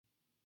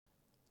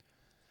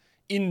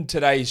In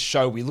today's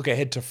show, we look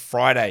ahead to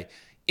Friday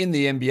in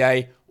the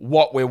NBA,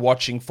 what we're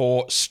watching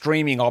for,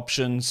 streaming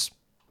options.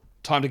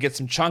 Time to get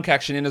some chunk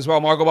action in as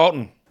well. Michael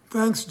Bolton.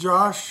 Thanks,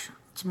 Josh.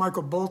 It's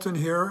Michael Bolton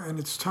here, and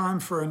it's time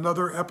for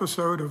another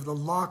episode of the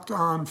Locked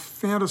On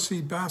Fantasy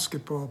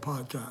Basketball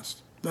Podcast.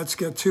 Let's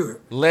get to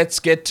it. Let's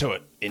get to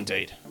it,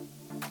 indeed.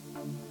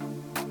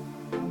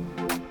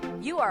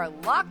 You are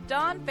Locked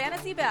On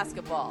Fantasy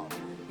Basketball,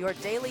 your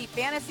daily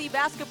fantasy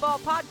basketball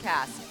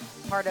podcast,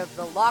 part of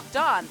the Locked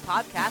On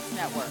Podcast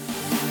Network.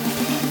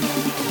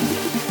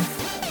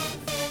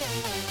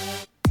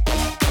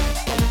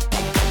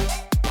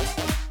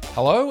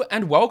 Hello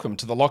and welcome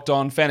to the Locked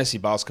On Fantasy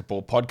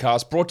Basketball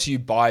Podcast, brought to you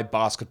by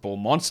Basketball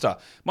Monster.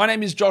 My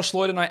name is Josh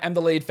Lloyd and I am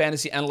the lead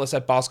fantasy analyst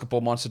at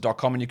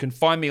basketballmonster.com, and you can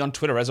find me on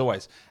Twitter, as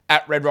always,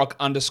 at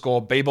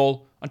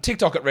redrock_bball, on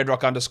TikTok at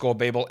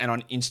redrock_bball, and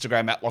on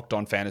Instagram at Locked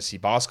On Fantasy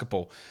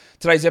Basketball.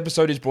 Today's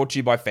episode is brought to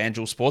you by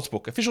FanDuel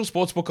Sportsbook, official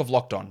sportsbook of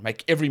Locked On.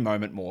 Make every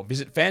moment more.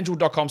 Visit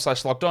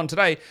fanduel.com/lockedon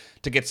today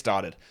to get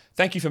started.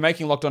 Thank you for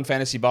making Locked On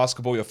Fantasy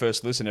Basketball your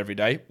first listen every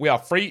day. We are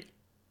free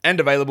and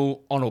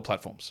available on all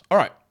platforms. All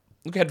right.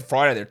 Look ahead to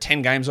Friday. There are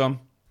 10 games on.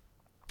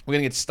 We're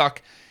going to get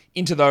stuck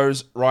into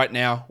those right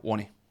now.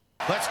 Warnie.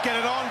 Let's get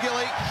it on,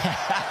 Gilly.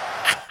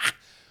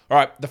 All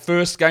right. The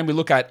first game we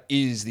look at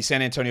is the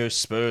San Antonio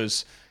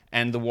Spurs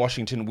and the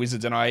Washington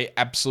Wizards. And I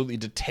absolutely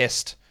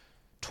detest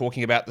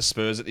talking about the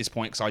Spurs at this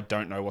point because I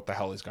don't know what the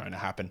hell is going to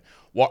happen.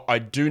 What I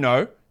do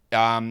know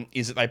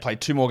is that they play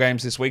 2 more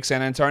games this week,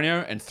 San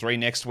Antonio, and 3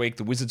 next week.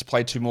 The Wizards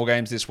play 2 more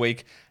games this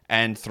week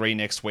and 3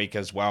 next week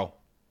as well.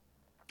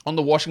 On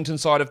the Washington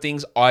side of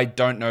things, I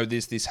don't know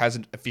this. This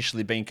hasn't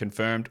officially been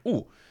confirmed.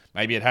 Ooh,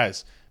 maybe it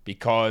has,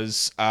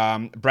 because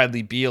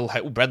Bradley Beal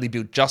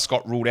just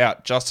got ruled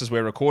out just as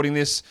we're recording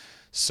this,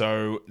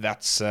 so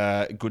that's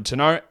good to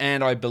know.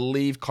 And I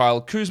believe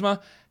Kyle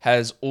Kuzma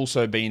has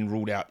also been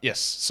ruled out.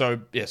 Yes,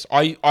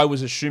 I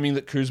was assuming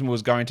that Kuzma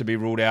was going to be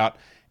ruled out,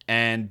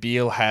 and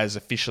Beal has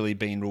officially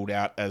been ruled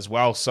out as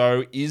well.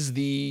 So is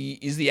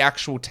the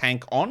actual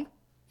tank on?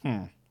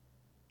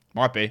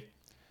 Might be.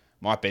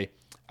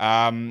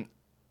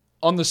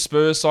 On the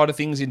Spurs side of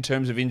things, in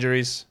terms of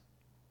injuries,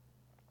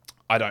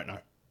 I don't know.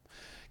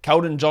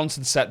 Keldon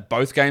Johnson sat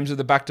both games of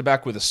the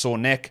back-to-back with a sore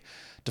neck.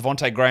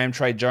 Devontae Graham,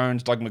 Trey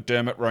Jones, Doug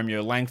McDermott,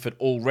 Romeo Langford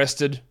all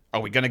rested.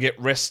 Are we going to get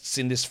rests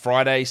in this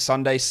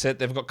Friday-Sunday set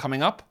they've got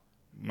coming up?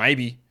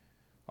 Maybe.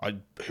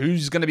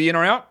 Who's going to be in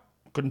or out?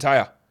 Couldn't tell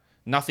you.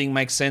 Nothing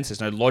makes sense. There's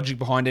no logic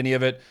behind any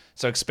of it.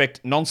 So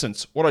expect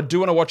nonsense. What I do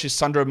want to watch is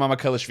Sandro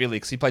Mamukelashvili,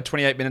 because he played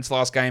 28 minutes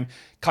last game,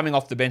 coming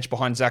off the bench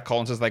behind Zach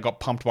Collins as they got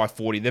pumped by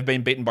 40. They've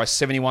been beaten by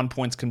 71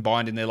 points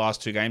combined in their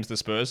last 2 games, the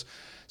Spurs.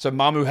 So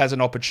Mamu has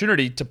an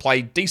opportunity to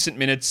play decent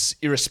minutes,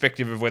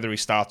 irrespective of whether he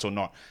starts or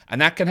not.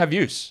 And that can have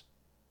use.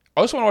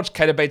 I also want to watch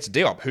Keita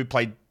Bates-Diop, who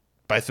played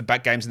both the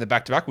back games in the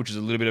back-to-back, which is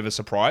a little bit of a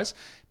surprise.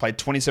 Played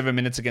 27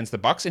 minutes against the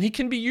Bucks, and he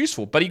can be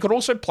useful, but he could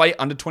also play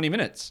under 20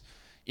 minutes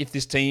if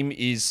this team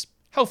is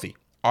healthy.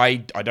 I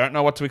don't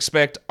know what to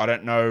expect. I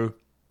don't know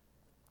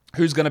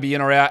who's going to be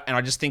in or out, and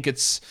I just think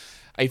it's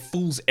a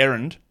fool's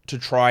errand to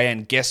try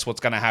and guess what's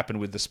going to happen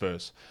with the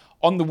Spurs.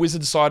 On the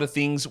Wizards side of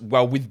things,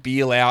 well, with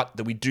Beal out,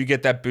 that we do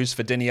get that boost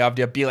for Deni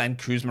Avdija. Beal and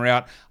Kuzma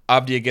out.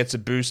 Avdija gets a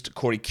boost.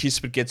 Corey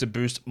Kispert gets a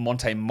boost.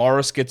 Monte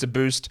Morris gets a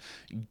boost.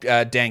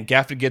 Dan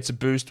Gafford gets a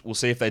boost. We'll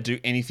see if they do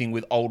anything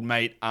with old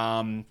mate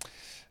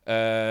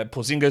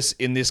Porzingis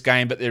in this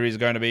game, but there is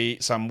going to be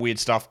some weird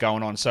stuff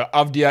going on. So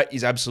Avdija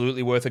is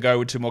absolutely worth a go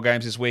with 2 more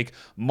games this week.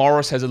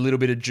 Morris has a little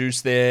bit of juice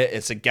there.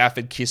 It's a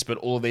Gafford, Kispert,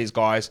 all of these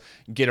guys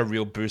get a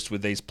real boost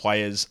with these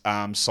players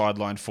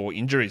sidelined for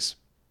injuries.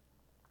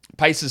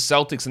 Pacers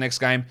Celtics, the next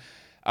game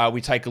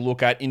we take a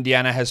look at.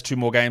 Indiana has 2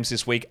 more games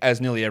this week, as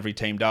nearly every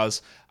team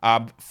does.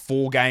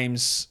 4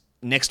 games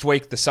next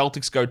week. The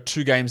Celtics go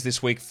 2 games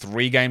this week,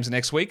 3 games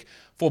next week.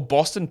 For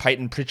Boston,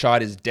 Peyton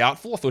Pritchard is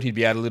doubtful. I thought he'd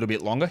be out a little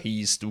bit longer.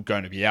 He's still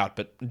going to be out,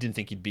 but didn't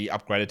think he'd be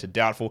upgraded to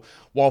doubtful.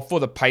 While for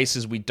the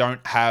Pacers, we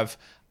don't have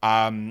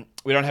an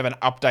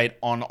update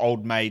on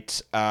old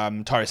mate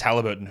Tyrese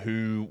Halliburton,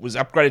 who was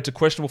upgraded to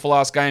questionable for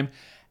last game,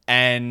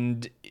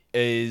 and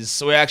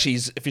he's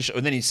official.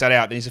 And then he sat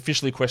out. Then he's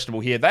officially questionable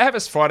here. They have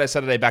us Friday,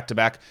 Saturday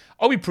back-to-back.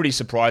 I'll be pretty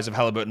surprised if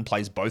Halliburton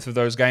plays both of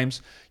those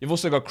games. You've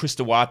also got Chris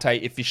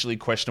Duarte officially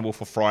questionable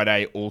for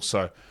Friday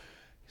also.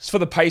 For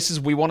the Pacers,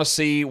 we want to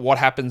see what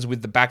happens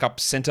with the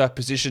backup center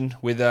position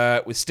with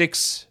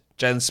Sticks,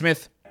 Jalen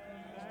Smith.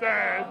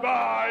 Stand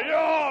by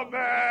your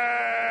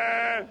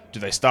man! Do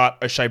they start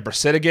O'Shea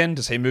Brissett again?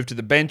 Does he move to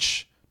the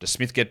bench? Does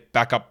Smith get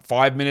back up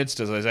 5 minutes?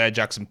 Does Isaiah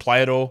Jackson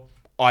play at all?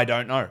 I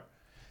don't know.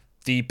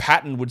 The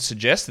pattern would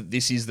suggest that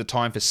this is the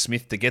time for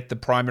Smith to get the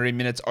primary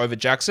minutes over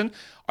Jackson.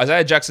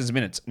 Isaiah Jackson's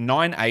minutes,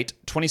 9-8,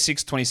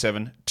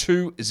 26-27,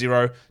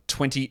 2-0,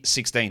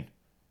 20-16.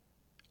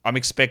 I'm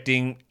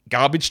expecting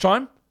garbage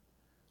time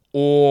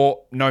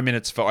or no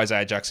minutes for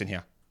Isaiah Jackson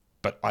here.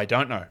 But I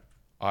don't know.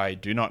 I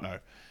do not know.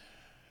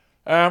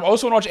 I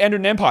also want to watch Andrew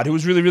Nembhard, who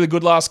was really, really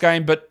good last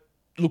game, but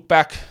look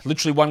back,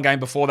 literally one game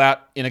before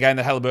that, in a game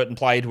that Halliburton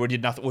played where he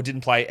did nothing, or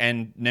didn't play,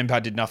 and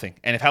Nembhard did nothing.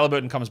 And if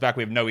Halliburton comes back,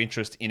 we have no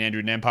interest in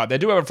Andrew Nembhard. They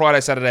do have a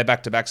Friday, Saturday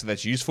back-to-back, so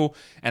that's useful.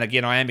 And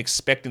again, I am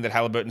expecting that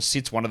Halliburton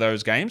sits one of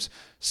those games,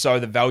 so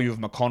the value of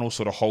McConnell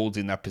sort of holds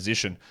in that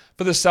position.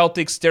 For the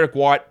Celtics, Derek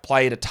White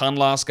played a ton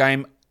last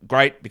game.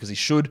 Great, because he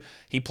should.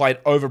 He played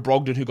over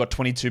Brogdon, who got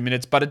 22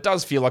 minutes, but it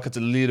does feel like it's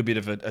a little bit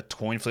of a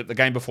coin flip. The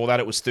game before that,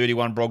 it was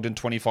 31 Brogdon,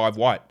 25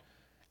 White.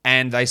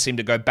 And they seem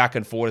to go back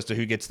and forth as to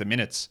who gets the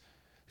minutes.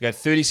 You go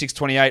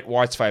 36-28,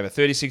 White's favour.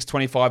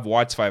 36-25,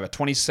 White's favour.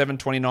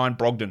 27-29,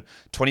 Brogdon.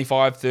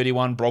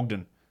 25-31,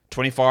 Brogdon.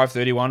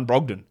 25-31,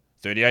 Brogdon.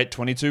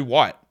 38-22,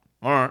 White.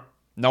 All right,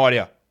 no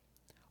idea.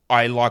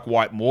 I like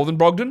White more than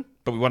Brogdon,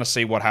 but we want to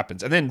see what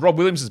happens. And then Rob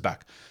Williams is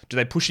back. Do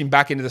they push him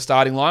back into the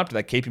starting lineup? Do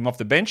they keep him off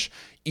the bench?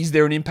 Is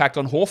there an impact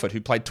on Horford,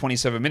 who played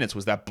 27 minutes?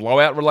 Was that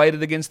blowout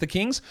related against the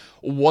Kings?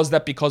 Or was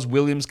that because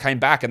Williams came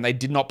back and they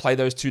did not play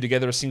those two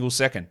together a single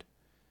second?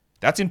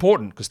 That's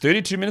important, because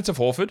 32 minutes of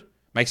Horford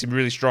makes him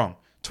really strong.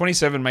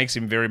 27 makes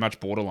him very much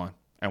borderline,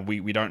 and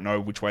we don't know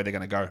which way they're going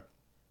to go.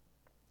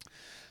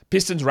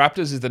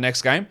 Pistons-Raptors is the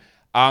next game.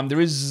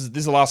 This is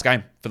the last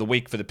game for the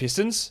week for the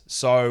Pistons,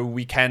 so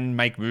we can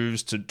make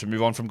moves to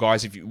move on from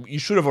guys. If you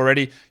should have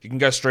already, you can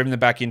go streaming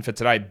them back in for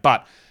today,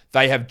 but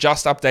they have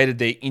just updated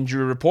their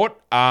injury report.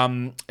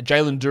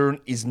 Jalen Duren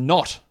is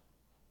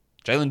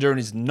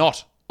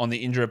not on the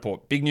injury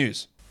report. Big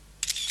news.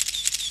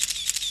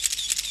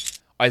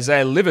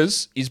 Isaiah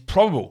Livers is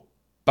probable.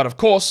 But of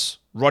course,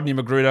 Rodney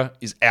Magruder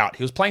is out.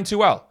 He was playing too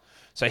well.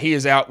 So he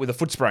is out with a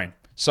foot sprain.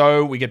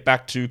 So we get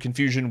back to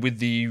confusion with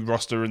the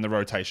roster and the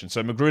rotation.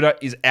 So Magruder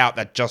is out.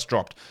 That just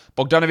dropped.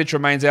 Bogdanovic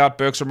remains out.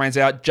 Burks remains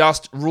out.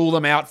 Just rule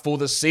them out for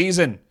the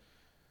season.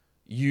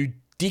 You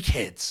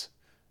dickheads.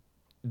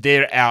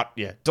 They're out,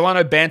 yeah.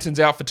 Delano Banton's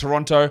out for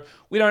Toronto.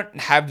 We don't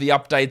have the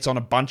updates on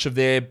a bunch of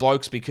their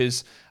blokes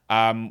because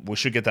we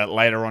should get that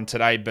later on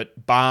today.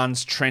 But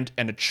Barnes, Trent,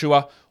 and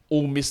Achua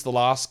all missed the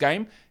last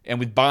game. And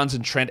with Barnes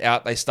and Trent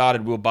out, they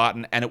started Will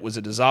Barton, and it was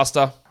a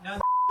disaster. No,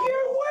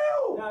 you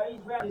will! No,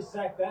 he's ready to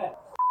sack that.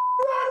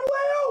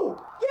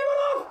 Will! Give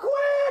it off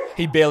quick!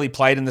 He barely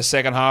played in the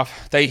second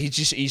half.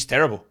 He's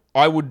terrible.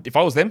 If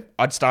I was them,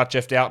 I'd start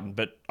Jeff Doughton,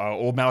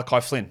 or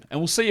Malachi Flynn. And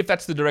we'll see if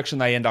that's the direction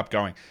they end up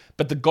going.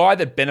 But the guy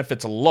that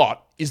benefits a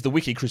lot is the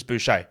wiki Chris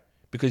Boucher.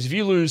 Because if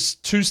you lose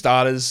two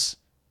starters,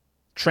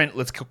 Trent,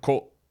 let's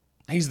call,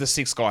 he's the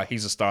sixth guy.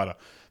 He's a starter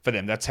for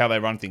them. That's how they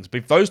run things. But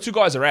if those two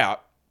guys are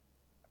out,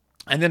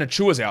 and then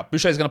Achua's out,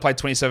 Boucher's going to play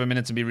 27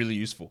 minutes and be really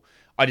useful.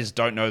 I just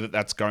don't know that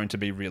that's going to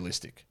be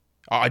realistic.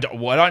 I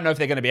don't know if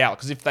they're going to be out,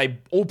 because if they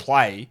all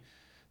play,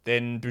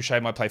 then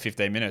Boucher might play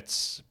 15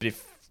 minutes. But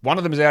if one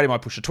of them is out, he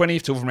might push to 20.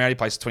 If two of them are out, he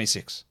plays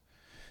 26.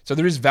 So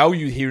there is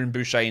value here in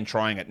Boucher in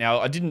trying it. Now,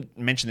 I didn't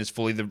mention this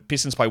fully. The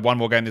Pistons play one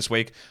more game this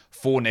week,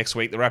 4 next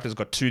week. The Raptors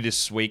got 2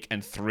 this week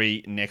and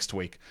 3 next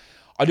week.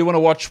 I do want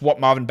to watch what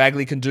Marvin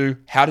Bagley can do.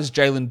 How does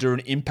Jalen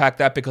Duren impact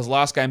that? Because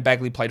last game,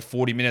 Bagley played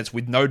 40 minutes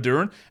with no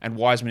Duren and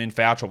Wiseman in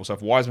foul trouble. So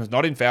if Wiseman's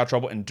not in foul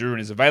trouble and Duren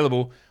is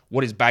available,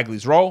 what is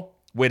Bagley's role?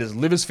 Where does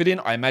Livers fit in?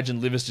 I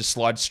imagine Livers just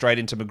slides straight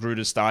into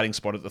Magruder's starting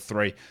spot at the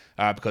 3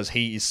 because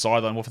he is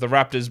sidelined. Well, for the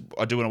Raptors,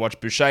 I do want to watch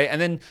Boucher.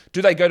 And then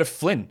do they go to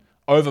Flynn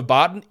over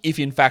Barton if,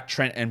 in fact,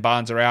 Trent and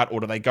Barnes are out?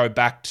 Or do they go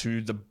back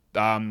to the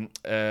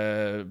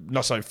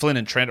Flynn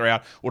and Trent are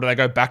out? Or do they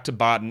go back to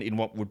Barton in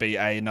what would be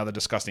another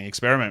disgusting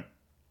experiment?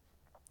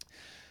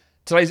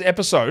 Today's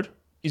episode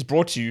is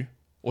brought to you,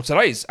 or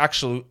today's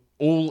actually not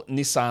all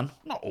Nissan,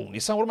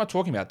 what am I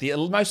talking about? The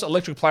most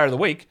electric player of the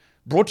week,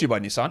 brought to you by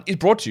Nissan, is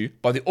brought to you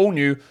by the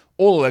all-new,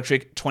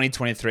 all-electric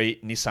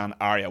 2023 Nissan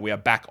Ariya. We are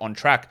back on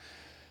track.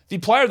 The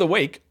player of the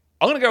week,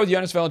 I'm going to go with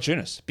Jonas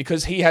Valanciunas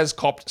because he has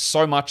copped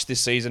so much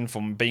this season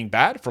from being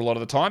bad for a lot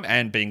of the time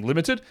and being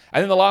limited.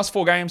 And in the last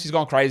 4 games, he's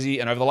gone crazy.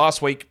 And over the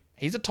last week,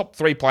 he's a top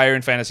 3 player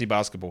in fantasy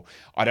basketball.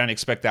 I don't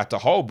expect that to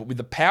hold, but with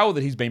the power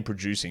that he's been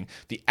producing,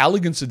 the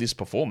elegance of this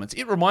performance,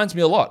 it reminds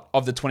me a lot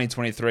of the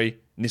 2023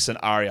 Nissan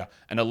Ariya,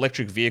 an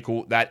electric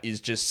vehicle that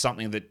is just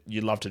something that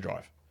you love to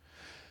drive.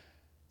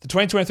 The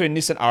 2023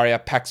 Nissan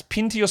Ariya packs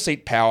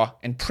pin-to-your-seat power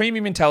and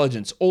premium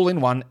intelligence all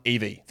in one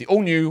EV. The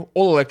all-new,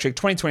 all-electric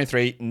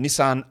 2023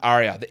 Nissan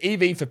Ariya, the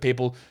EV for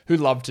people who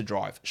love to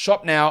drive.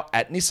 Shop now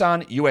at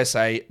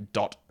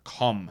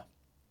nissanusa.com.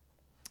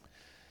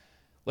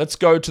 Let's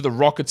go to the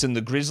Rockets and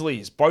the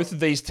Grizzlies. Both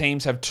of these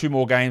teams have 2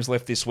 more games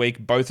left this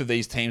week. Both of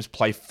these teams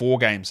play 4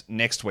 games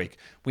next week.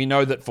 We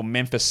know that for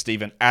Memphis,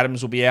 Steven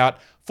Adams will be out.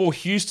 For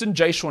Houston,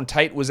 Jayshawn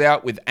Tate was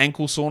out with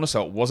ankle soreness,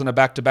 so it wasn't a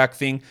back-to-back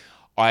thing.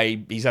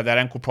 He's had that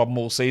ankle problem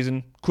all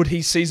season. Could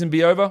his season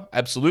be over?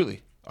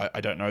 Absolutely.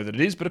 I don't know that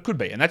it is, but it could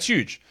be. And that's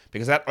huge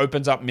because that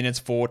opens up minutes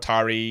for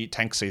Tyree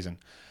tank season.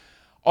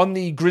 On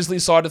the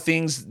Grizzlies side of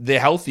things, they're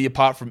healthy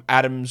apart from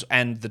Adams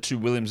and the 2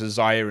 Williams,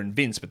 Zaire and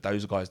Vince, but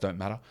those guys don't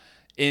matter.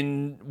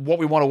 In what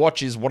we want to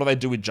watch is what do they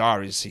do with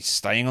Jar? Is he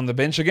staying on the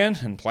bench again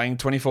and playing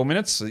 24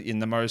 minutes in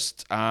the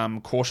most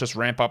cautious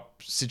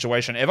ramp-up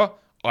situation ever?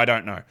 I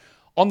don't know.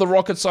 On the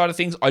Rockets side of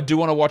things, I do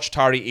want to watch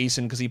Tari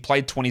Eason because he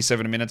played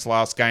 27 minutes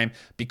last game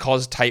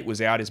because Tate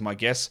was out, is my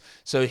guess.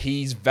 So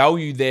his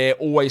value there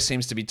always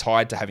seems to be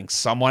tied to having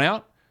someone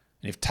out.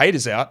 And if Tate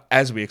is out,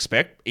 as we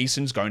expect,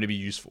 Eason's going to be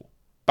useful.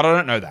 But I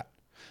don't know that.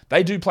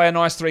 They do play a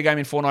nice 3-game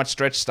in 4-night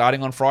stretch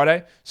starting on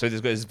Friday, so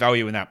there's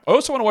value in that. I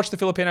also want to watch the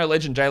Filipino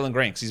legend Jalen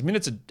Green because his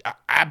minutes are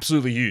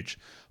absolutely huge.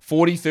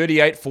 40,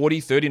 38,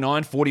 40,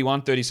 39,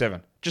 41,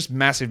 37. Just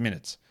massive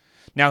minutes.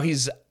 Now,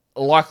 he's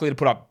likely to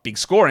put up big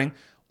scoring,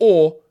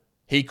 or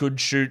he could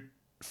shoot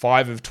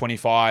 5 of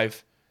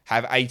 25,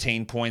 have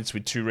 18 points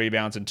with 2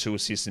 rebounds and 2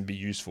 assists and be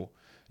useful.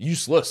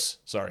 Useless,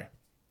 sorry.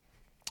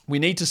 We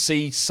need to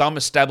see some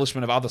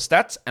establishment of other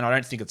stats, and I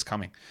don't think it's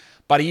coming.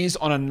 But he is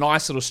on a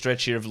nice little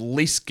stretch here of at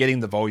least getting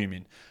the volume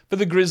in. For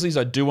the Grizzlies,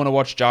 I do want to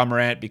watch Ja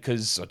Morant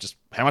because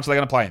how much are they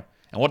going to play him?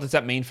 And what does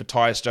that mean for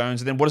Tyus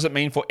Jones? And then what does it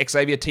mean for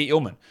Xavier T.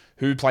 Illman,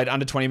 who played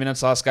under 20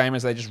 minutes last game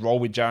as they just roll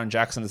with Jaren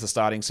Jackson as the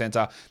starting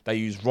center? They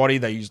use Roddy,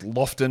 they use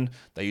Lofton,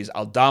 they use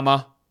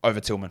Aldama over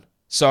Tillman.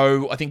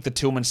 So I think the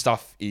Tillman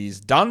stuff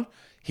is done.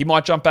 He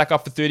might jump back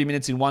up for 30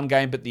 minutes in one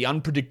game, but the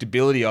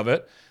unpredictability of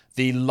it,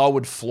 the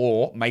lowered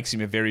floor, makes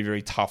him a very,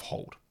 very tough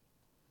hold.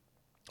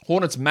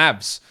 Hornets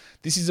Mavs.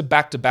 This is a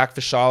back-to-back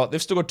for Charlotte.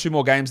 They've still got 2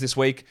 more games this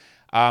week,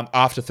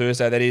 after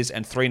Thursday that is,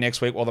 and 3 next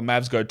week, while the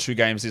Mavs go 2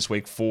 games this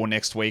week, 4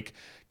 next week.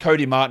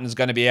 Cody Martin is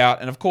going to be out,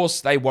 and of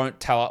course they won't even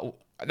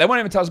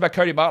tell us about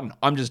Cody Martin.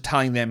 I'm just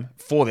telling them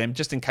for them,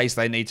 just in case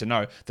they need to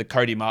know that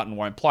Cody Martin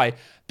won't play.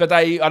 But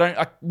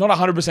I'm not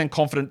 100%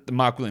 confident that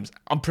Mark Williams.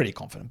 I'm pretty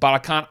confident, but I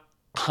can't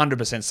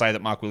 100% say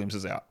that Mark Williams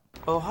is out.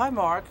 Oh, hi,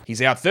 Mark. He's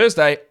out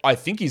Thursday. I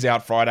think he's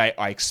out Friday.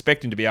 I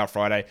expect him to be out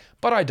Friday,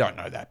 but I don't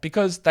know that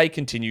because they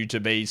continue to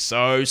be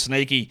so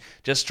sneaky,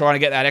 just trying to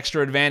get that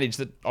extra advantage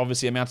that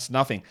obviously amounts to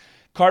nothing.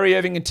 Kyrie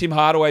Irving and Tim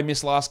Hardaway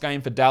missed last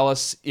game for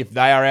Dallas. If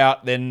they are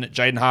out, then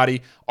Jaden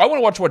Hardy. I want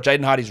to watch what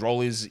Jaden Hardy's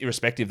role is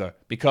irrespective, though,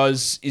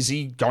 because is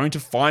he going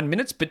to find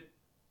minutes? But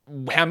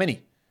how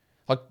many?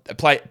 Like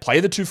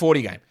play the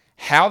 240 game.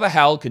 How the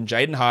hell can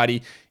Jaden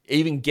Hardy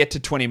even get to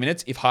 20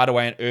 minutes if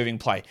Hardaway and Irving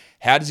play?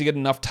 How does he get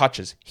enough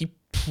touches? He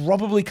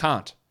probably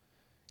can't.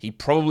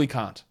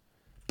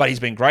 But he's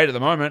been great at the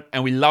moment,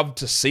 and we love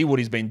to see what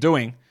he's been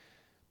doing.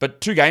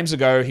 But 2 games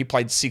ago, he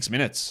played 6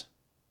 minutes.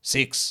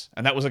 6.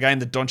 And that was a game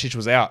that Doncic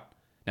was out.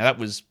 Now, that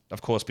was,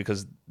 of course,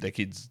 because their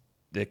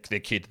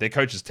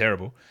coach is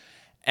terrible.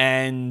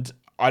 And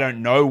I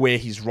don't know where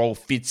his role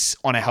fits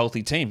on a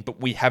healthy team, but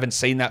we haven't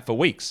seen that for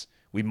weeks.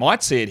 We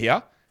might see it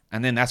here,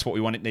 and then that's what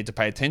we need to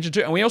pay attention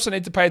to. And we also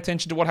need to pay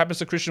attention to what happens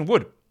to Christian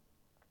Wood.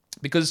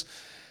 Because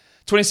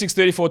 26,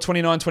 34,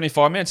 29,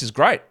 25 minutes is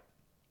great.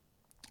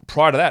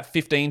 Prior to that,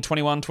 15,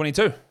 21,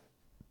 22.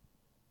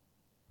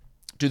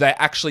 Do they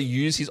actually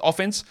use his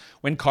offense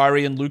when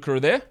Kyrie and Luka are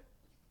there?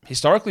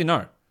 Historically,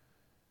 no.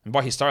 And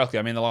by historically,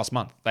 I mean the last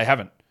month. They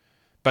haven't.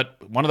 But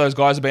one of those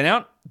guys have been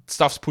out,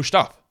 stuff's pushed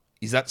up.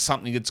 Is that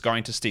something that's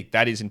going to stick?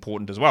 That is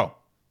important as well.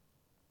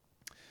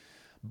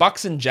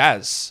 Bucks and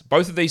Jazz.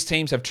 Both of these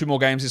teams have 2 more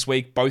games this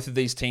week. Both of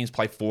these teams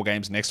play 4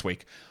 games next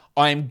week.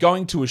 I am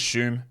going to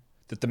assume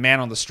that the man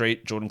on the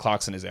street, Jordan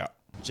Clarkson, is out.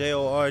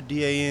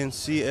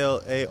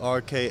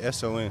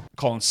 JordanClarkson.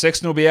 Colin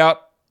Sexton will be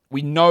out.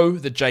 We know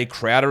that Jay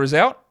Crowder is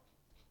out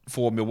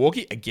for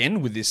Milwaukee,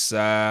 again with this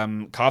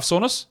calf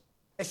soreness.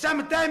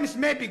 Sometimes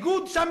may be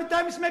good,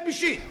 sometimes may be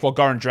shit. While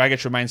Goran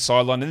Dragic remains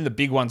sidelined. And then the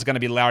big one's going to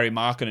be Larry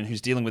Markkinen,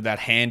 who's dealing with that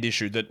hand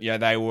issue that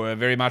they were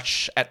very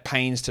much at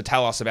pains to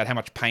tell us about how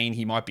much pain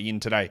he might be in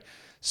today.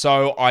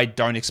 So I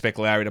don't expect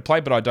Lowry to play,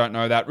 but I don't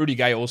know that. Rudy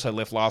Gay also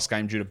left last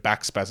game due to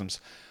back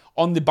spasms.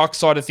 On the Bucks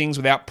side of things,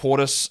 without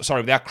Crowder,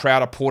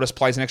 Portis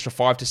plays an extra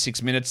 5 to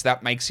 6 minutes.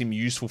 That makes him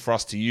useful for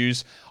us to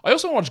use. I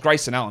also want to watch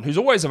Grayson Allen, who's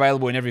always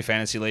available in every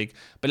fantasy league,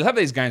 but he'll have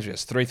these games where he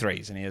has 3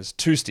 threes, and he has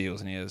 2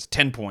 steals, and he has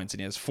 10 points,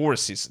 and he has 4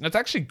 assists, and it's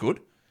actually good.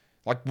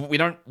 Like, we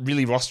don't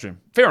really roster him.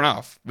 Fair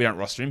enough, we don't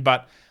roster him,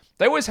 but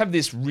they always have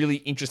this really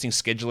interesting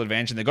schedule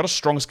advantage, and they've got a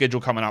strong schedule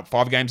coming up,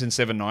 5 games in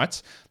 7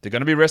 nights. They're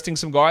going to be resting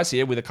some guys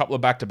here with a couple of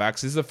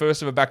back-to-backs. This is the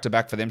first of a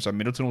back-to-back for them, so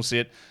Middleton will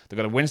sit. They've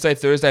got a Wednesday,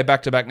 Thursday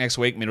back-to-back next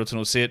week. Middleton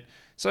will sit.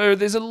 So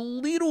there's a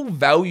little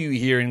value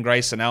here in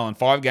Grayson Allen.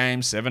 5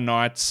 games, 7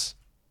 nights.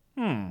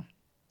 A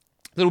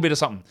little bit of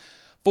something.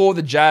 For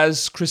the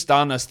Jazz, Chris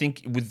Dunn, I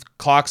think with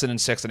Clarkson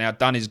and Sexton out,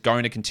 Dunn is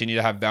going to continue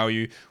to have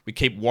value. We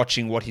keep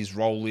watching what his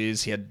role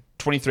is. He had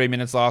 23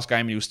 minutes last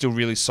game and he was still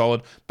really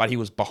solid, but he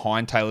was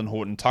behind Taylor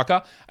Horton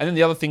Tucker. And then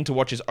the other thing to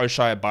watch is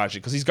Ochai Agbaji,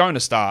 because he's going to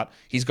start.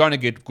 He's going to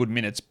get good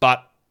minutes,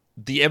 but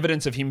the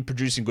evidence of him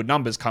producing good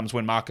numbers comes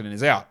when Markkinen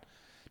is out.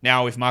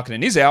 Now, if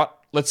Markkinen is out,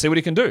 let's see what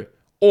he can do.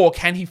 Or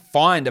can he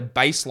find a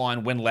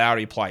baseline when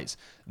Lowry plays?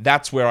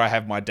 That's where I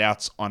have my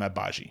doubts on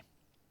Agbaji.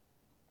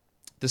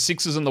 The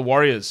Sixers and the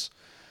Warriors.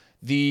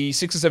 The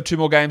Sixers have 2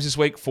 more games this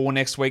week, 4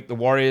 next week. The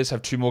Warriors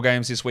have 2 more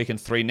games this week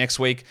and 3 next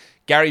week.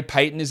 Gary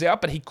Payton is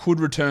out, but he could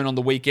return on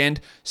the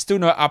weekend. Still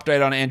no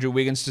update on Andrew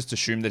Wiggins. Just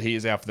assume that he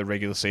is out for the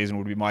regular season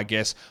would be my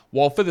guess.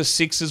 While for the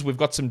Sixers, we've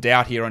got some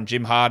doubt here on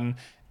Jim Harden.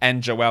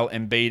 and Joel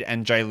Embiid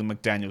and Jalen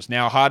McDaniels.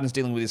 Now, Harden's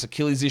dealing with this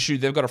Achilles issue.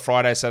 They've got a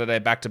Friday, Saturday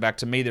back-to-back.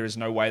 To me, there is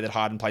no way that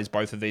Harden plays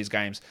both of these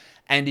games.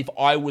 And if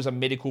I was a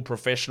medical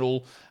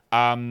professional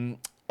on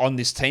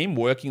this team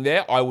working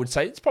there, I would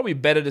say it's probably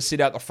better to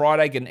sit out the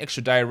Friday, get an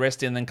extra day of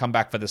rest in, and then come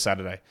back for the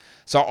Saturday.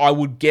 So I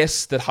would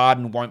guess that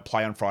Harden won't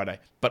play on Friday,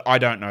 but I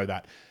don't know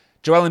that.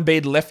 Joel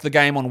Embiid left the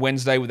game on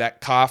Wednesday with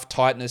that calf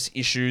tightness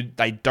issue.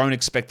 They don't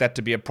expect that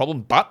to be a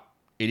problem, but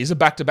it is a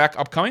back-to-back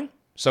upcoming,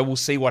 so we'll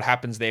see what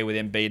happens there with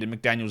Embiid, and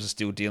McDaniels is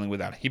still dealing with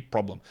that hip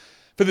problem.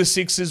 For the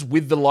Sixers,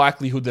 with the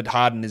likelihood that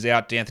Harden is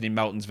out, D'Anthony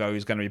Melton's value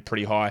is going to be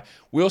pretty high.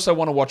 We also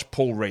want to watch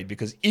Paul Reed,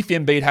 because if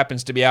Embiid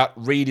happens to be out,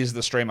 Reed is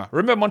the streamer.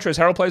 Remember Montrezl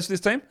Harrell plays for this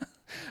team?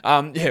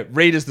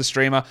 Reed is the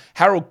streamer.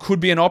 Harrell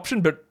could be an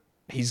option, but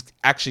he's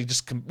actually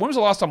just... When was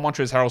the last time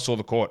Montrezl Harrell saw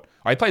the court?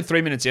 He played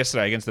 3 minutes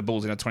yesterday against the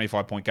Bulls in a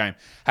 25-point game.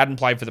 Hadn't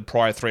played for the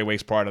prior 3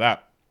 weeks prior to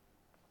that.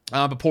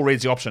 But Paul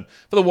Reed's the option.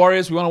 For the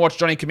Warriors, we want to watch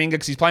Johnny Kuminga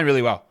because he's playing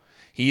really well.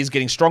 He is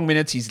getting strong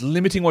minutes. He's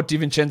limiting what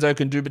DiVincenzo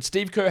can do. But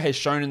Steve Kerr has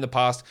shown in the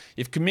past,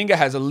 if Kuminga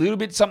has a little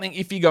bit something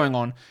iffy going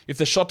on, if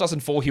the shot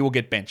doesn't fall, he will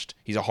get benched.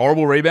 He's a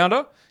horrible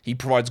rebounder. He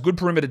provides good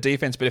perimeter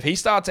defense. But if he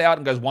starts out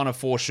and goes 1 of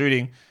 4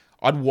 shooting,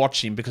 I'd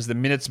watch him because the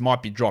minutes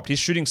might be dropped. He's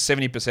shooting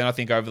 70%, I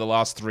think, over the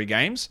last 3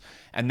 games.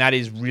 And that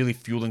is really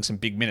fueling some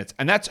big minutes.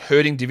 And that's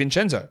hurting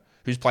DiVincenzo,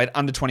 who's played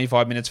under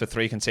 25 minutes for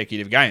 3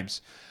 consecutive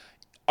games.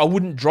 I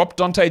wouldn't drop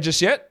Dante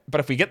just yet, but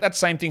if we get that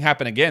same thing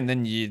happen again,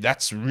 then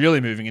that's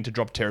really moving into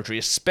drop territory,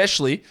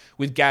 especially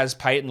with Gaz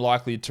Payton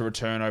likely to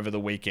return over the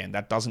weekend.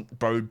 That doesn't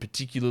bode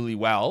particularly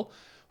well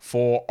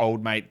for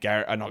old mate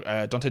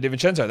Dante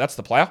DiVincenzo. That's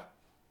the player.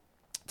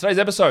 Today's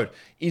episode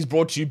is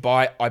brought to you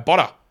by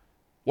Ibotta.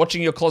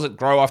 Watching your closet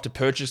grow after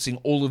purchasing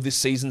all of this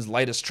season's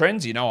latest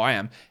trends? You know I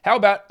am. How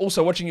about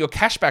also watching your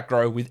cashback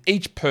grow with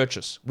each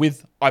purchase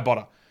with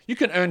Ibotta? You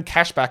can earn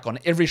cash back on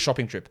every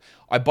shopping trip.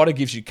 Ibotta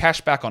gives you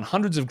cash back on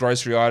hundreds of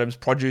grocery items,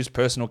 produce,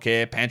 personal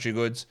care, pantry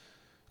goods,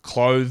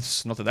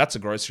 clothes. Not that that's a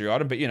grocery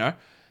item, but you know.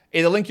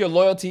 Either link your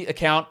loyalty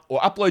account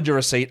or upload your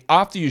receipt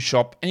after you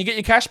shop and you get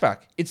your cash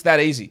back. It's that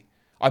easy.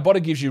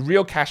 Ibotta gives you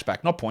real cash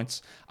back, not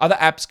points. Other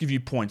apps give you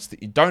points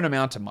that you don't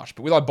amount to much.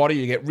 But with Ibotta,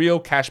 you get real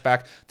cash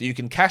back that you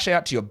can cash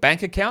out to your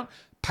bank account,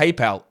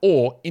 PayPal,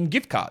 or in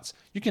gift cards.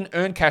 You can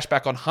earn cash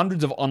back on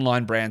hundreds of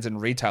online brands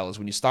and retailers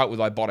when you start with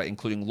Ibotta,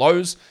 including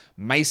Lowe's,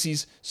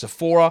 Macy's,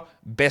 Sephora,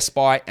 Best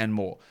Buy, and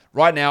more.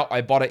 Right now,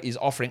 Ibotta is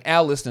offering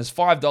our listeners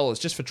 $5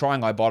 just for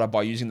trying Ibotta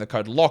by using the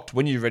code LOCKED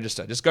when you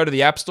register. Just go to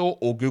the App Store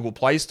or Google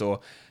Play Store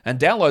and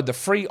download the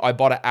free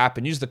Ibotta app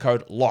and use the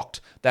code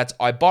LOCKED. That's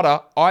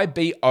Ibotta,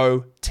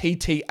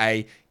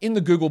 I-B-O-T-T-A, in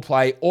the Google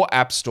Play or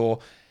App Store.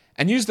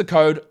 And use the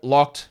code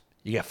LOCKED.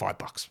 You get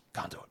 $5.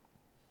 Can't do it.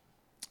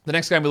 The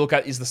next game we look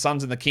at is the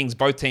Suns and the Kings.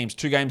 Both teams,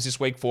 2 games this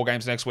week, 4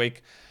 games next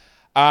week.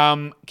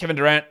 Kevin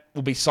Durant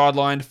will be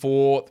sidelined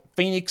for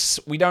Phoenix.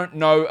 We don't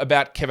know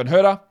about Kevin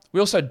Huerter. We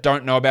also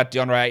don't know about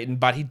DeAndre Ayton,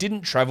 but he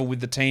didn't travel with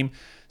the team.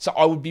 So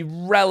I would be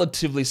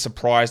relatively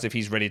surprised if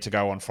he's ready to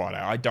go on Friday.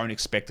 I don't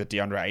expect that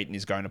DeAndre Ayton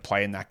is going to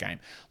play in that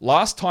game.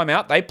 Last time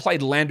out, they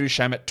played Landry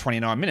Shamet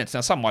 29 minutes. Now,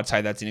 some might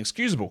say that's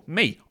inexcusable.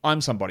 Me, I'm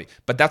somebody.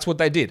 But that's what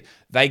they did.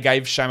 They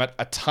gave Shamet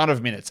a ton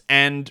of minutes,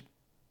 and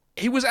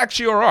he was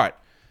actually all right.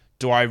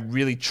 Do I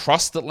really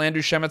trust that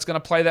Landry Shamet's going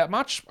to play that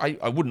much?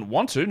 I wouldn't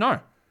want to, no.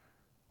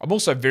 I'm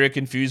also very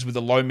confused with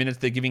the low minutes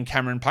they're giving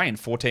Cameron Payne,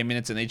 14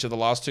 minutes in each of the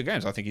last 2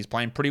 games. I think he's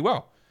playing pretty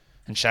well.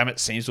 And Shamet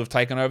seems to have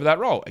taken over that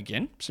role.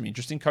 Again, some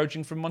interesting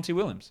coaching from Monty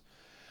Williams.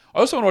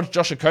 I also want to watch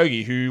Josh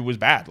Okogie, who was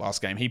bad last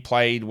game. He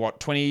played,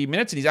 20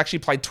 minutes? And he's actually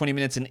played 20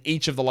 minutes in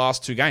each of the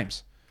last 2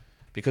 games.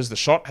 Because the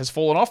shot has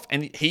fallen off.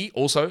 And he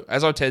also,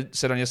 as I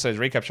said on yesterday's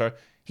recap show,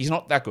 he's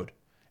not that good.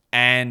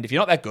 And if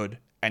you're not that good,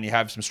 and you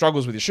have some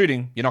struggles with your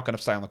shooting, you're not going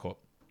to stay on the court.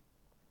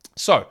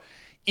 So,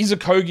 is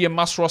Okogie a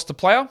must-roster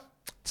player?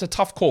 It's a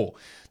tough call.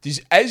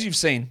 As you've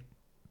seen,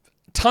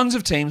 tons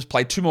of teams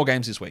play 2 more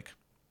games this week,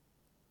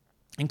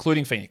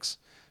 including Phoenix.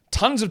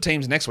 Tons of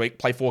teams next week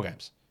play 4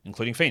 games,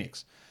 including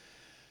Phoenix.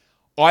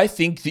 I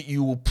think that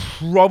you will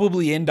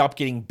probably end up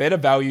getting better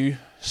value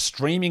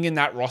streaming in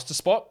that roster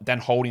spot than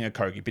holding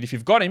Okogie. But if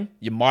you've got him,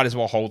 you might as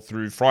well hold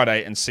through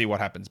Friday and see what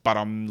happens. But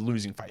I'm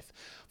losing faith.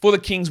 For the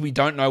Kings, we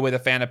don't know whether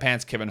Fan of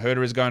Pants Kevin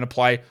Huerter is going to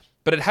play,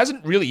 but it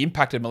hasn't really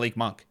impacted Malik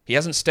Monk. He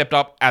hasn't stepped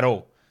up at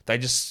all. They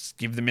just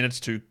give the minutes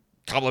to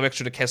a couple of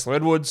extra to Kessler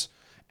Edwards,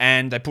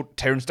 and they put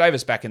Terrence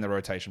Davis back in the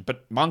rotation.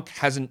 But Monk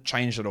hasn't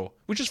changed at all,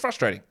 which is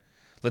frustrating.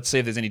 Let's see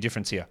if there's any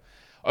difference here.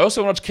 I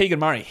also want to watch Keegan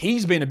Murray.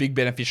 He's been a big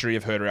beneficiary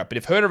of Huerter out, but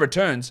if Huerter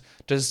returns,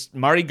 does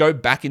Murray go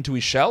back into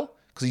his shell?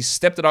 Because he's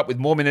stepped it up with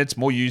more minutes,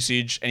 more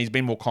usage, and he's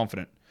been more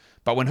confident.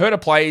 But when Huerter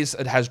plays,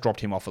 it has dropped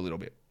him off a little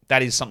bit.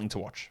 That is something to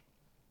watch.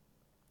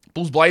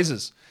 Bulls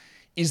Blazers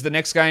is the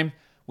next game.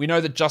 We know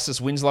that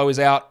Justice Winslow is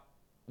out.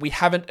 We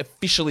haven't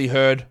officially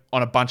heard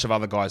on a bunch of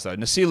other guys, though.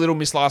 Nasir Little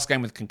missed last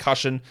game with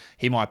concussion.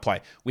 He might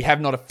play. We have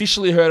not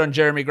officially heard on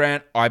Jeremy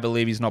Grant. I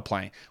believe he's not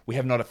playing. We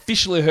have not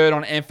officially heard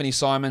on Anthony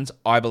Simons.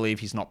 I believe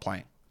he's not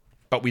playing.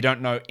 But we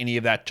don't know any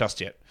of that just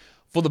yet.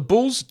 For the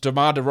Bulls,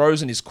 DeMar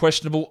DeRozan is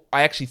questionable.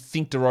 I actually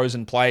think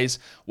DeRozan plays.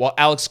 While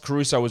Alex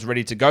Caruso was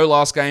ready to go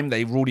last game,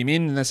 they ruled him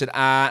in and they said,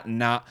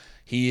 nah,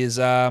 he's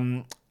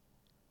not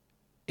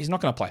going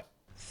to play.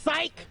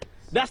 Psych!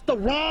 That's the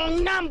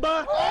wrong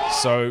number!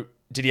 So,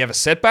 did he have a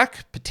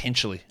setback?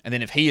 Potentially. And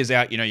then if he is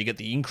out, you get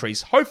the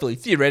increase, hopefully,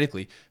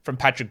 theoretically, from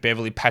Patrick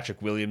Beverley,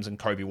 Patrick Williams, and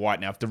Kobe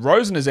White. Now, if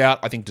DeRozan is out,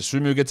 I think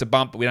Dosunmu gets a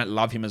bump, but we don't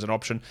love him as an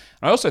option.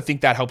 And I also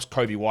think that helps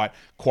Kobe White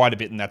quite a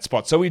bit in that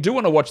spot. So we do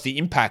want to watch the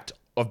impact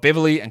of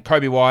Beverley and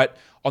Kobe White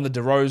on the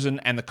DeRozan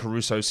and the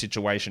Caruso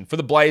situation. For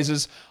the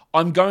Blazers,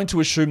 I'm going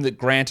to assume that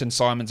Grant and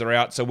Simons are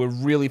out, so we're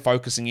really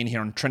focusing in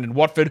here on Trendon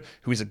Watford,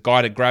 who is a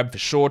guy to grab for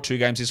sure. 2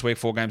 games this week,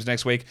 4 games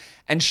next week.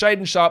 And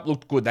Shaden Sharp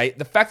looked good.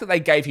 The fact that they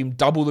gave him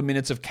double the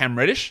minutes of Cam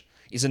Reddish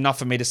is enough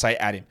for me to say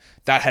add him.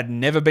 That had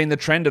never been the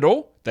trend at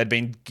all. They'd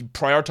been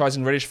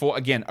prioritizing Reddish for,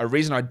 again, a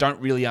reason I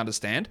don't really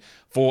understand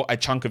for a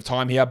chunk of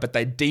time here, but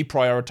they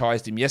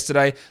deprioritized him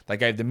yesterday. They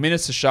gave the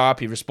minutes to Sharp.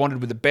 He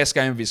responded with the best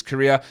game of his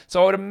career.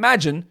 So I would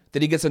imagine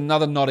that he gets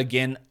another nod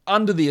again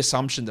under the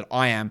assumption that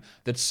I am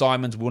that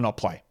Simons will not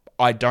play.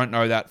 I don't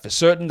know that for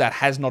certain. That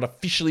has not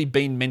officially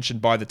been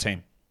mentioned by the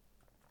team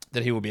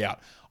that he will be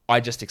out. I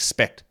just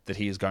expect that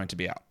he is going to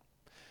be out.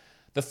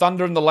 The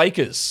Thunder and the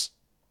Lakers.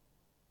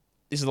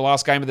 This is the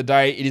last game of the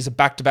day. It is a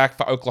back-to-back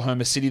for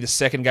Oklahoma City, the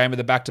second game of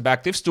the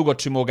back-to-back. They've still got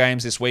 2 more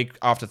games this week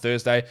after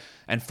Thursday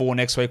and 4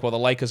 next week, while the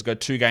Lakers go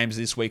 2 games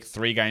this week,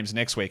 3 games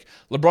next week.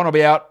 LeBron will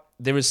be out.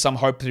 There is some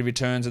hope that he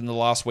returns in the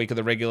last week of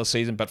the regular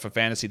season, but for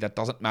fantasy, that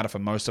doesn't matter for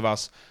most of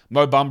us.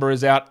 Mo Bamba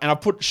is out, and I've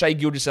put Shai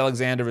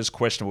Gilgeous-Alexander as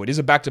questionable. It is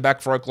a back-to-back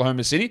for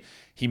Oklahoma City.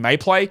 He may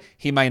play,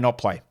 he may not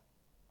play.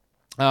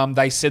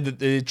 They said that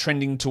they're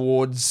trending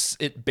towards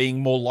it being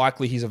more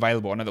likely he's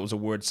available. I know that was a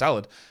word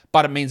salad,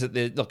 but it means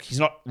that, he's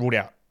not ruled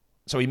out.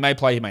 So he may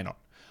play, he may not.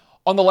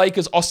 On the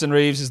Lakers, Austin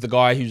Reaves is the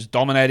guy who's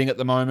dominating at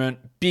the moment.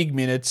 Big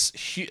minutes.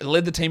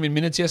 Led the team in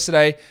minutes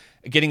yesterday,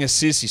 getting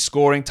assists, he's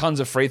scoring,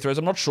 tons of free throws.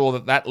 I'm not sure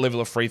that level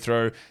of free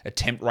throw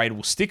attempt rate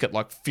will stick at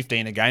like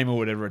 15 a game or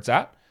whatever it's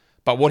at.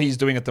 But what he's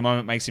doing at the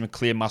moment makes him a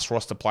clear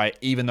must-roster player,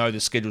 even though the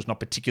schedule's not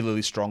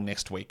particularly strong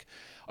next week.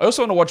 I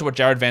also want to watch what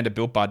Jared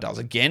Vanderbilt does.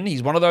 Again,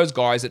 he's one of those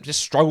guys that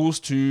just struggles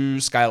to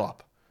scale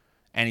up.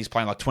 And he's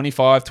playing like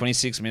 25,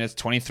 26 minutes,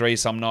 23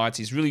 some nights.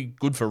 He's really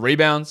good for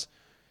rebounds,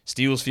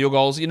 steals, field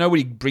goals. You know what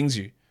he brings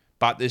you.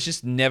 But there's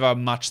just never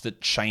much that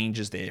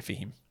changes there for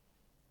him.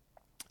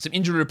 Some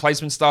injury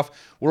replacement stuff.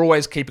 We're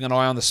always keeping an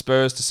eye on the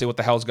Spurs to see what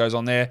the hell goes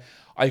on there.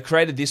 I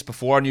created this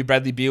before I knew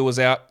Bradley Beal was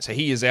out. So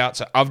he is out.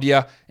 So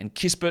Avdia and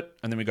Kispert.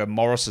 And then we go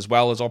Morris as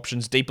well as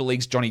options. Deeper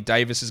leagues, Johnny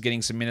Davis is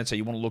getting some minutes. So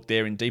you want to look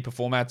there in deeper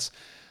formats.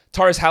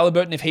 Tyrese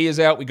Halliburton, if he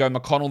is out, we go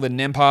McConnell, then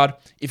Nembhard.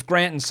 If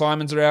Grant and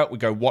Simons are out, we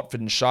go Watford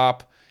and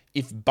Sharp.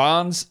 If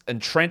Barnes and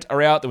Trent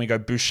are out, then we go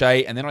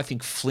Boucher. And then I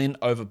think Flynn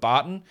over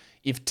Barton.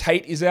 If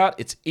Tate is out,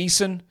 it's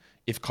Eason.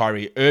 If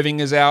Kyrie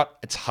Irving is out,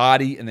 it's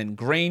Hardy and then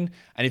Green.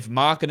 And if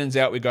Markkanen's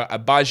out, we go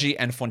Abaji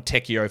and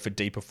Fontecchio for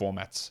deeper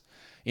formats.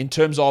 In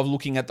terms of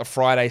looking at the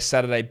Friday,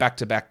 Saturday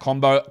back-to-back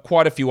combo,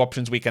 quite a few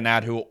options we can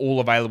add who are all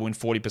available in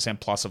 40%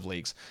 plus of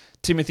leagues.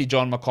 Timothy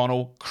John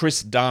McConnell,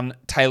 Chris Dunn,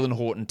 Taylor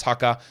Horton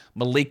Tucker,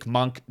 Malik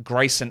Monk,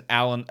 Grayson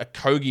Allen,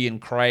 Okogie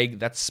and Craig,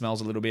 that smells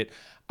a little bit,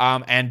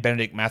 and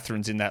Benedict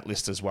Matherin's in that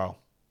list as well.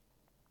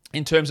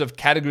 In terms of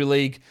category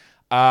league,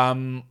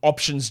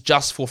 options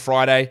just for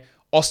Friday,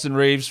 Austin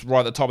Reaves, right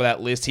at the top of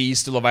that list. He is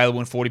still available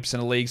in 40%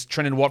 of leagues.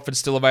 Trendon Watford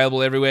still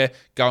available everywhere.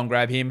 Go and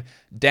grab him.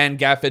 Dan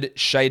Gafford,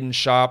 Shaden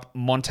Sharp,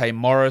 Monte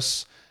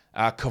Morris,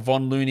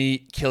 Kevon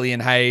Looney, Killian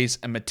Hayes,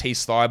 and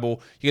Matisse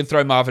Thybulle. You can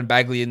throw Marvin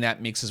Bagley in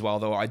that mix as well,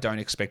 though I don't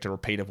expect a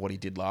repeat of what he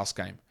did last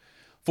game.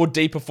 For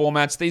deeper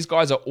formats, these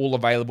guys are all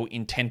available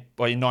in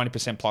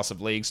 90% plus of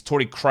leagues.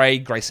 Torrey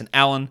Craig, Grayson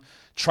Allen,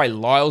 Trey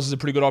Lyles is a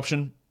pretty good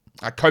option.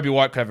 Kobe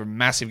White could have a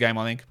massive game,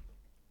 I think.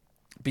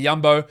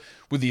 Biyombo,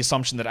 with the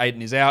assumption that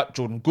Ayton is out,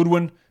 Jordan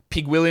Goodwin,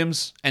 Pig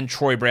Williams, and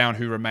Troy Brown,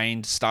 who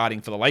remained starting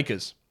for the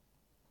Lakers.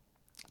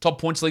 Top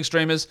points league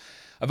streamers,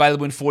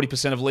 available in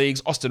 40% of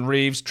leagues, Austin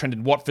Reaves,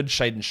 Trendon Watford,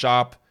 Shaden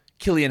Sharp,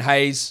 Killian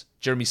Hayes,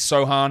 Jeremy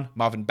Sohan,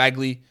 Marvin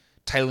Bagley,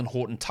 Taylor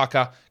Horton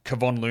Tucker,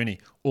 Kevon Looney.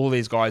 All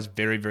these guys,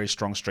 very, very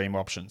strong stream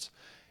options.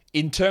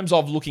 In terms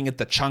of looking at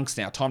the chunks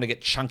now, time to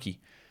get chunky.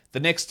 The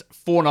next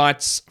 4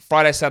 nights,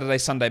 Friday, Saturday,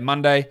 Sunday,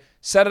 Monday.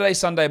 Saturday,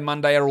 Sunday,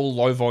 Monday are all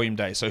low volume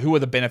days. So who are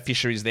the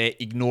beneficiaries there,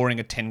 ignoring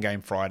a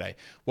 10-game Friday?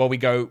 Well, we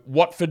go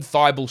Watford,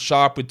 Thybulle,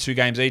 Sharp with 2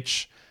 games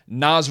each.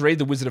 Naz Reid,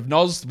 the Wizard of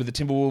Noz, with the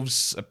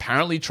Timberwolves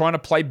apparently trying to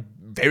play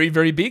very,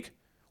 very big.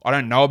 I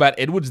don't know about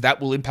Edwards. That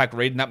will impact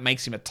Reid, and that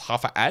makes him a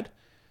tougher ad.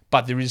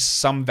 But there is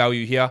some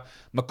value here.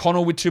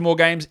 McConnell with 2 more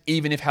games,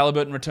 even if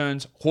Halliburton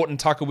returns. Horton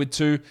Tucker with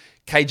 2.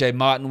 KJ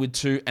Martin with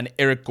 2. And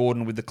Eric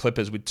Gordon with the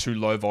Clippers with 2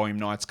 low-volume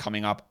nights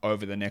coming up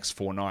over the next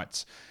 4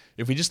 nights.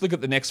 If we just look at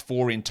the next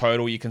 4 in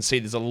total, you can see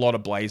there's a lot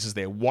of blazers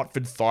there.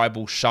 Watford,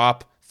 Thybulle,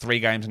 Sharp, 3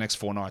 games next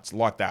 4 nights.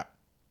 Like that.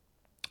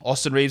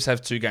 Austin Reaves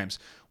has 2 games.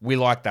 We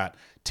like that.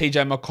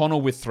 TJ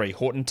McConnell with 3.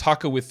 Horton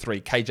Tucker with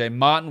 3. KJ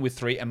Martin with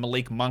 3. And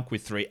Malik Monk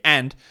with 3.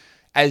 And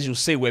as you'll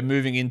see, we're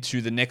moving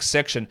into the next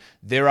section.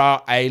 There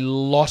are a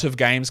lot of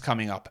games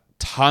coming up.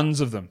 Tons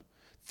of them.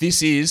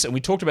 This is, and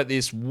we talked about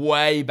this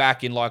way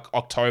back in like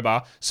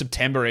October,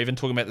 September even,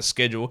 talking about the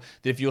schedule,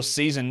 that if your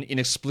season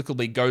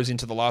inexplicably goes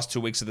into the last 2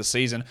 weeks of the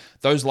season,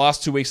 those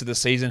last 2 weeks of the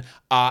season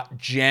are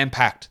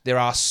jam-packed. There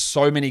are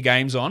so many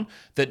games on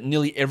that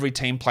nearly every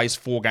team plays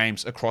 4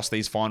 games across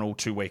these final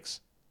 2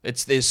 weeks.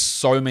 There's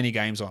so many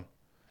games on.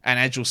 And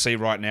as you'll see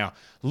right now,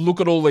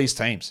 look at all these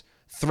teams.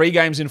 3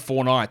 games in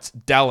 4 nights.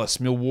 Dallas,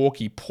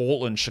 Milwaukee,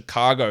 Portland,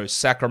 Chicago,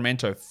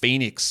 Sacramento,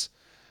 Phoenix,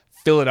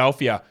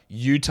 Philadelphia,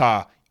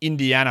 Utah,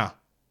 Indiana,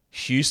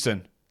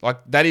 Houston. Like,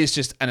 that is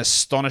just an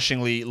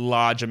astonishingly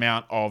large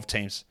amount of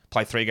teams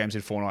play 3 games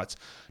in 4 nights.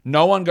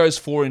 No one goes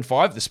 4 in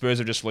 5. The Spurs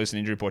have just released an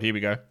injury report. Here we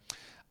go.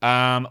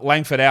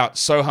 Langford out.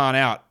 Sohan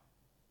out.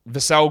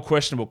 Vassell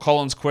questionable.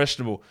 Collins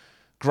questionable.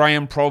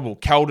 Graham probable.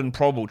 Keldon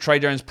probable. Trey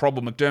Jones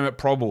probable. McDermott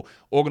probable.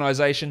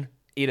 Organisation,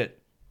 eat it.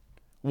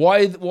 Why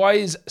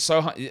is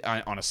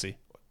Sohan... Honestly,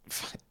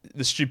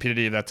 the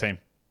stupidity of that team.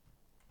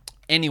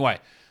 Anyway,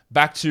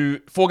 back to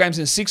 4 games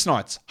in 6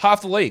 nights.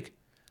 Half the league.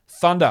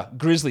 Thunder,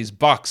 Grizzlies,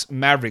 Bucks,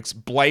 Mavericks,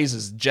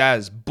 Blazers,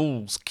 Jazz,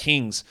 Bulls,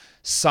 Kings,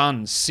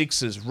 Suns,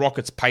 Sixers,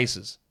 Rockets,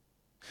 Pacers.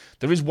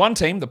 There is one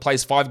team that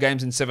plays 5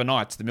 games in 7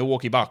 nights, the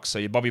Milwaukee Bucks. So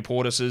your Bobby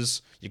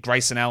Portis's, your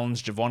Grayson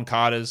Allens, Javon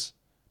Carter's,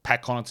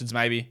 Pat Connaughton's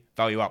maybe,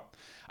 value up.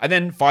 And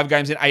then 5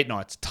 games in 8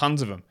 nights,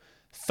 tons of them.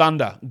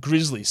 Thunder,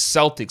 Grizzlies,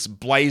 Celtics,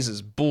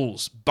 Blazers,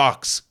 Bulls,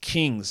 Bucks,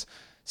 Kings,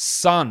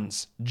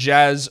 Suns,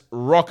 Jazz,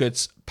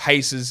 Rockets,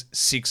 Pacers,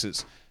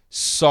 Sixers.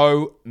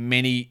 So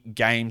many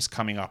games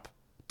coming up.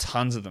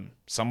 Tons of them.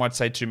 Some might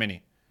say too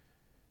many.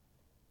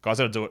 Guys,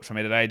 that'll do it for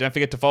me today. Don't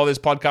forget to follow this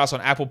podcast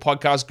on Apple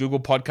Podcasts, Google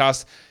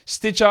Podcasts,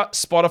 Stitcher,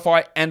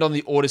 Spotify, and on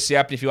the Odyssey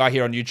app. And if you are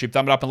here on YouTube,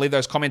 thumb it up and leave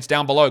those comments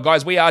down below.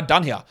 Guys, we are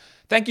done here.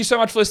 Thank you so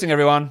much for listening,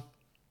 everyone.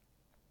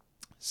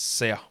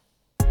 See ya.